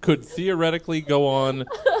 Could theoretically go on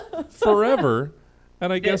forever.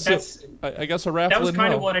 And I guess a raffle. That was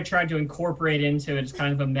kind of what I tried to incorporate into it. It's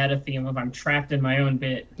kind of a meta theme of I'm trapped in my own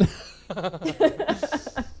bit.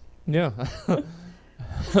 Yeah.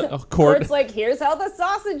 Court's like, here's how the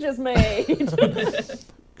sausage is made.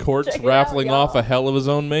 Court's raffling off a hell of his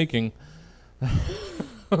own making.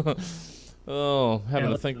 Having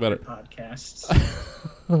to think about it. Podcasts.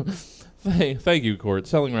 Thank you, Court.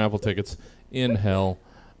 Selling raffle tickets in hell.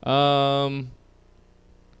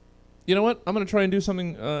 You know what? I'm going to try and do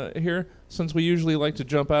something here, since we usually like to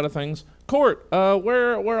jump out of things. Court,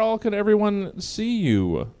 where all can everyone see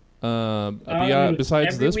you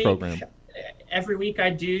besides this program? Every week I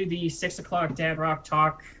do the 6 o'clock Dad Rock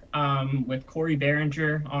Talk with Corey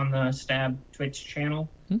Behringer on the Stab Twitch channel.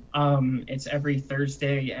 It's every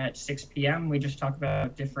Thursday at 6 p.m. We just talk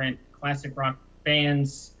about different classic rock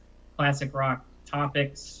bands, classic rock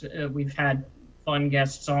topics. We've had fun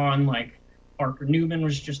guests on, like Parker Newman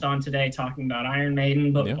was just on today talking about Iron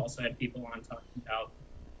Maiden, but we've also had people on talking about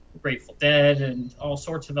Grateful Dead and all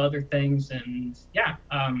sorts of other things. And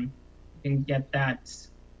you can get that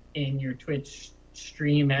in your Twitch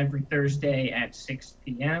stream every Thursday at 6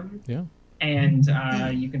 p.m. Yeah. And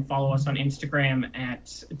you can follow us on Instagram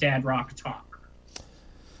at Dad Rock Talk.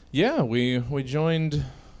 Yeah, we joined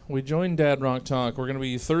Dad Rock Talk. We're going to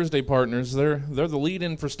be Thursday partners. They're the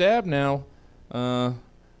lead-in for Stab now, or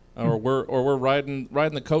we're riding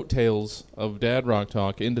the coattails of Dad Rock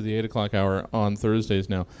Talk into the 8 o'clock hour on Thursdays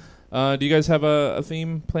now. Do you guys have a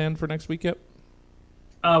theme planned for next week yet?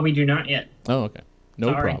 We do not yet. Oh, okay.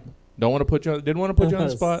 No problem. Didn't want to put you on the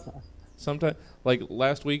spot. Sometime like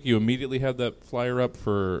last week, you immediately had that flyer up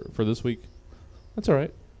for this week. That's all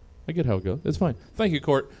right. I get how it goes. It's fine. Thank you,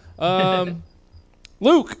 Court.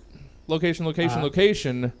 Luke,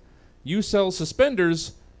 location. You sell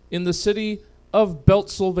suspenders in the city of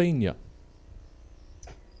Beltsylvania.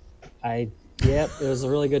 Yep, it was a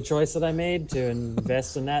really good choice that I made to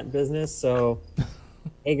invest in that business. So,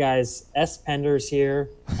 hey guys, S-Penders here.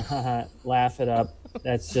 Laugh it up.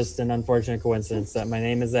 That's just an unfortunate coincidence that my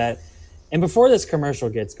name is that. And before this commercial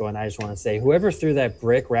gets going, I just want to say, whoever threw that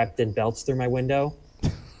brick wrapped in belts through my window,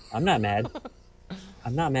 I'm not mad.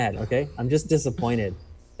 I'm not mad, okay? I'm just disappointed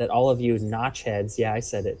that all of you notch heads, yeah, I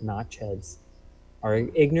said it, notch heads, are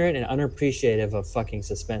ignorant and unappreciative of fucking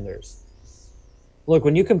suspenders. Look,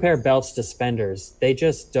 when you compare belts to suspenders, they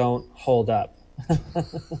just don't hold up.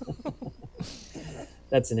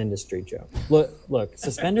 That's an industry joke. Look,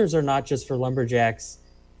 suspenders are not just for lumberjacks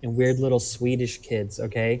and weird little Swedish kids,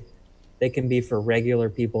 okay? They can be for regular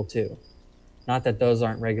people too. Not that those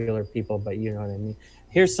aren't regular people, but you know what I mean.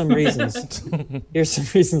 Here's some reasons. Here's some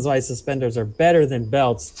reasons why suspenders are better than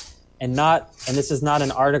belts, and this is not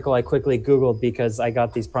an article I quickly Googled because I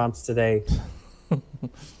got these prompts today.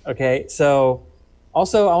 Okay, so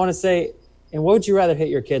also I want to say, and what would you rather hit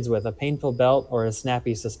your kids with, a painful belt or a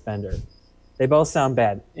snappy suspender? They both sound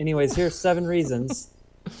bad. Anyways, here's 7 reasons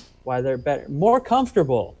why they're better. More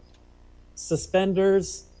comfortable.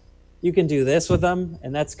 Suspenders, you can do this with them,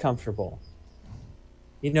 and that's comfortable.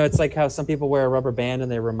 You know, it's like how some people wear a rubber band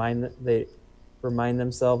and they remind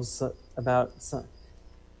themselves about some.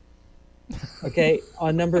 Okay,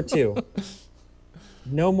 on number 2,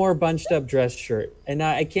 no more bunched up dress shirt. And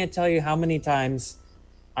I can't tell you how many times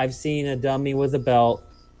I've seen a dummy with a belt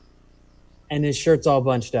and his shirt's all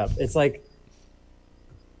bunched up. It's like,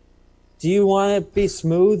 do you want to be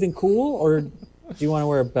smooth and cool, or do you want to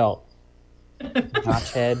wear a belt?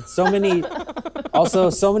 Notch head. So many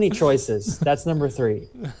choices. That's number 3.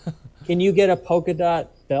 Can you get a polka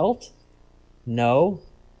dot belt? No.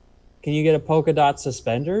 Can you get a polka dot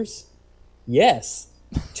suspenders? Yes.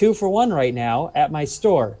 2 for 1 right now at my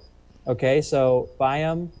store. Okay, so buy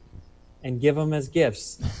them and give them as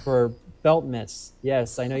gifts for Beltmas.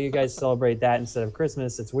 Yes, I know you guys celebrate that instead of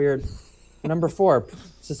Christmas. It's weird. Number 4,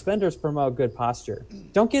 suspenders promote good posture.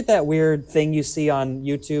 Don't get that weird thing you see on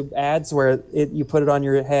YouTube ads where you put it on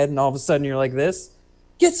your head and all of a sudden you're like this.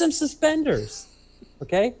 Get some suspenders,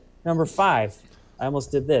 okay? Number 5, I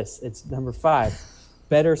almost did this. It's number 5,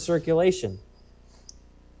 better circulation.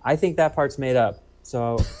 I think that part's made up.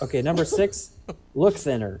 So, okay, number 6, look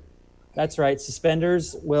thinner. That's right,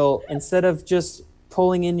 suspenders will, instead of just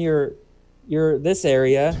pulling in your this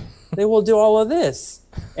area, they will do all of this.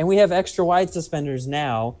 And we have extra wide suspenders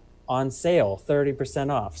now on sale,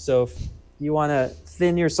 30% off. So if you want to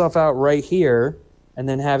thin yourself out right here and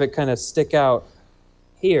then have it kind of stick out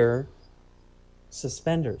here,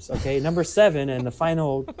 suspenders. Okay, number 7, and the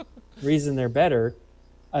final reason they're better,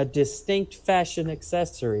 a distinct fashion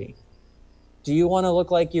accessory. Do you want to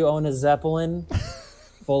look like you own a Zeppelin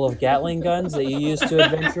full of Gatling guns that you use to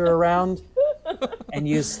adventure around and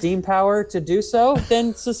use steam power to do so?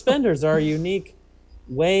 Then suspenders are a unique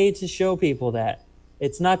way to show people that.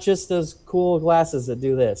 It's not just those cool glasses that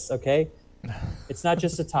do this, okay? It's not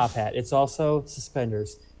just a top hat. It's also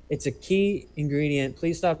suspenders. It's a key ingredient.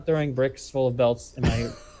 Please stop throwing bricks full of belts in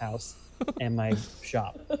my house and my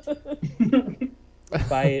shop.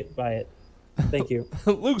 Buy it. Thank you.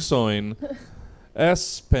 Luke Soin,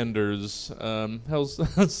 S-Penders,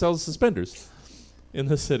 sells suspenders in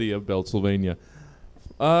the city of Beltsylvania.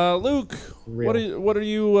 Luke, what are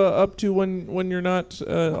you up to when you're not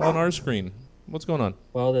on our screen? What's going on?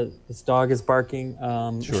 Well, this dog is barking.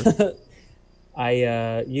 Sure.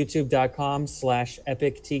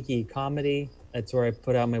 YouTube.com/Epic Tiki Comedy. That's where I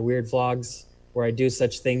put out my weird vlogs, where I do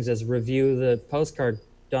such things as review the postcard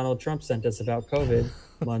Donald Trump sent us about COVID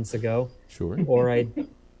months ago. Sure.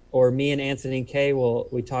 Or me and Anthony K.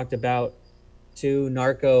 We talked about 2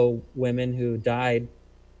 narco women who died,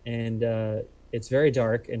 and it's very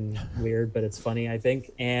dark and weird, but it's funny, I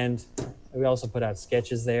think. And we also put out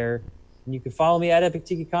sketches there. And you can follow me at Epic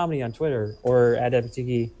Tiki Comedy on Twitter, or at Epic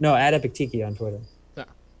Tiki on Twitter. Yeah.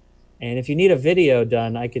 And if you need a video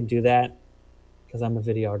done, I can do that because I'm a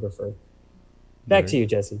videographer. Back to you,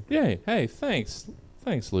 Jesse. Yay! Hey, thanks,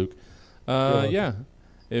 Luke. Yeah,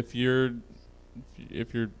 if you're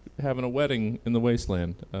having a wedding in the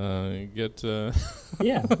wasteland, get Luke.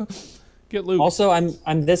 Also,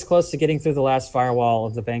 I'm this close to getting through the last firewall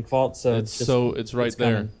of the bank vault, so it's right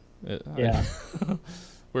there. Yeah.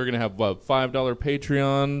 We're going to have, $5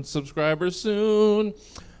 Patreon subscribers soon.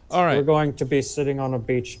 All right. We're going to be sitting on a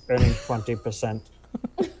beach earning 20%.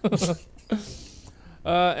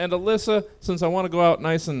 And Alyssa, since I want to go out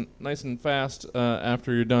nice and fast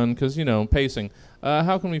after you're done, because, pacing,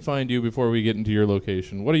 how can we find you before we get into your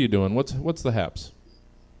location? What are you doing? What's the haps?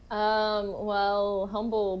 Well,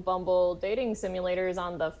 Humble Bumble Dating Simulator is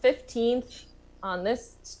on the 15th. On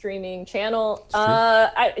this streaming channel.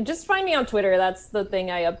 Just find me on Twitter. That's the thing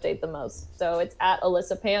I update the most. So it's at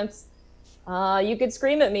Alyssa Pants. You could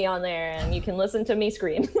scream at me on there, and you can listen to me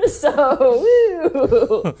scream. So,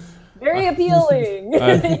 woo, very appealing.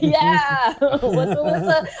 Yeah. What's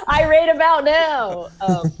Alyssa irate about now?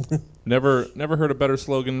 Never heard a better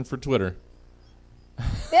slogan for Twitter.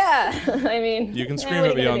 Yeah, I mean, you can scream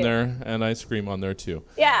at me on there, and I scream on there too.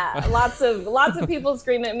 Yeah, lots of people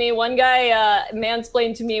scream at me. One guy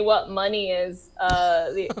mansplained to me what money is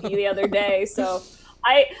the other day. So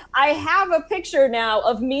I have a picture now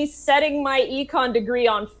of me setting my econ degree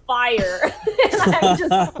on fire, and I'm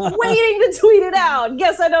just waiting to tweet it out.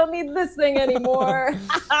 Guess I don't need this thing anymore.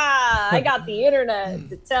 I got the internet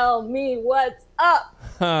to tell me what's up.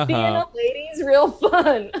 Being a lady's real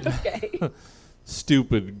fun. Okay.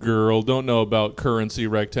 Stupid girl, don't know about currency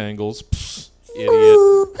rectangles. Psst,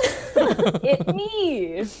 idiot. It's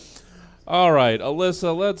me. All right,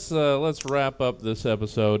 Alyssa, let's wrap up this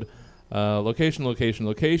episode.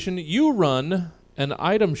 Location. You run an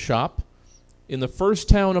item shop in the first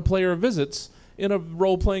town a player visits in a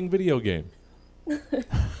role-playing video game.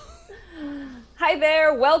 Hi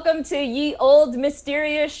there, welcome to ye old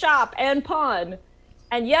mysterious shop and pawn.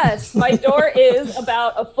 And yes, my door is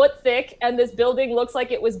about a foot thick, and this building looks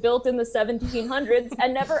like it was built in the 1700s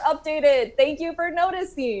and never updated. Thank you for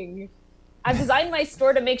noticing. I've designed my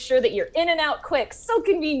store to make sure that you're in and out quick. So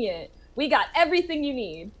convenient. We got everything you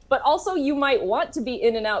need. But also, you might want to be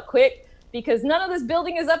in and out quick because none of this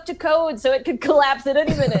building is up to code, so it could collapse at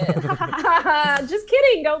any minute. Just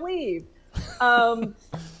kidding. Don't leave.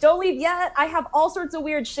 Don't leave yet. I have all sorts of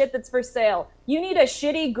weird shit that's for sale. You need a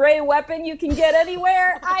shitty gray weapon you can get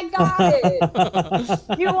anywhere? I got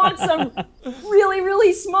it. You want some really,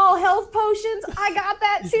 really small health potions? I got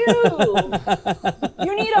that too.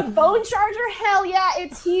 You need a phone charger? Hell yeah,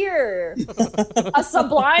 it's here. A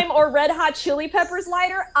Sublime or Red Hot Chili Peppers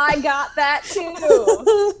lighter? I got that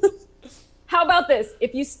too. How about this?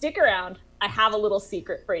 If you stick around, I have a little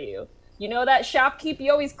secret for you. You know that shopkeep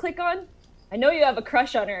you always click on? I know you have a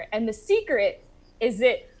crush on her, and the secret is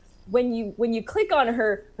that when you click on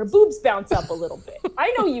her, her boobs bounce up a little bit.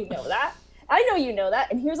 I know you know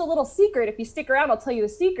that. And here's a little secret. If you stick around, I'll tell you the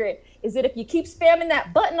secret, is that if you keep spamming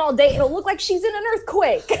that button all day, it'll look like she's in an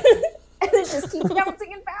earthquake. And it just keeps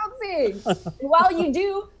bouncing and bouncing. And while you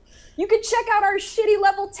do, you can check out our shitty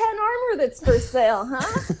level 10 armor that's for sale, huh?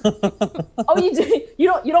 Oh, you do?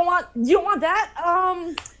 You don't want that?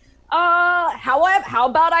 How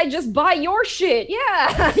about I just buy your shit?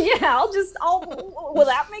 Yeah, will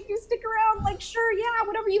that make you stick around? Like, sure, yeah,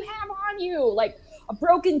 whatever you have on you. Like a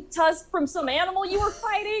broken tusk from some animal you were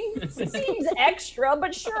fighting? Seems extra,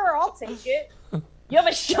 but sure, I'll take it. You have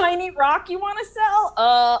a shiny rock you want to sell?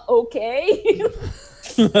 Okay.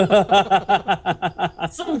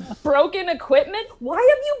 Some broken equipment? Why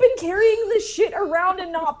have you been carrying this shit around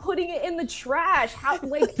and not putting it in the trash? How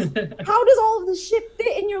does all of this shit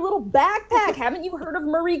fit in your little backpack? Haven't you heard of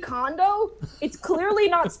Marie Kondo? It's clearly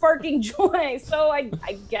not sparking joy, so I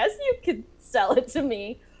guess you could sell it to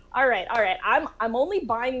me. All right. I'm only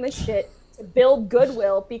buying this shit to build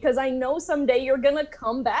goodwill because I know someday you're gonna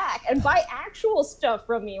come back and buy actual stuff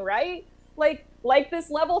from me, right? Like this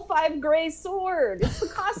level 5 gray sword. It's the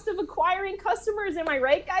cost of acquiring customers. Am I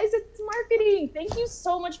right, guys? It's marketing. Thank you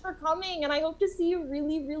so much for coming, and I hope to see you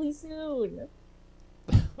really, really soon.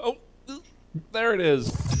 Oh, there it is.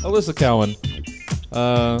 Alyssa Cowan.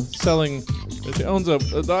 selling. She owns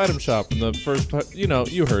the item shop in the first.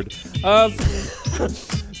 You heard.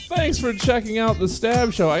 Thanks for checking out the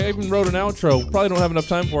Stab Show. I even wrote an outro. Probably don't have enough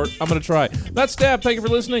time for it. I'm going to try. That's Stab. Thank you for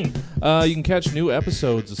listening. You can catch new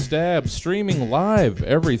episodes of Stab streaming live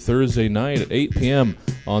every Thursday night at 8 p.m.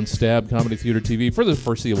 on Stab Comedy Theater TV for the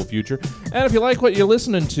foreseeable future. And if you like what you're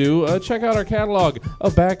listening to, check out our catalog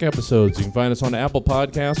of back episodes. You can find us on Apple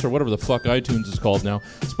Podcasts or whatever the fuck iTunes is called now.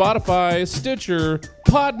 Spotify, Stitcher,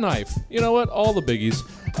 Podknife. You know what? All the biggies.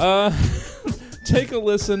 Take a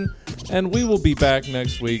listen, and we will be back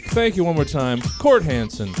next week. Thank you one more time. Court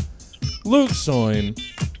Hansen, Luke Soin,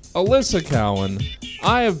 Alyssa Cowan.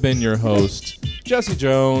 I have been your host, Jesse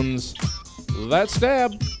Jones. That's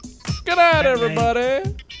Stab. Good night,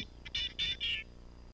 everybody.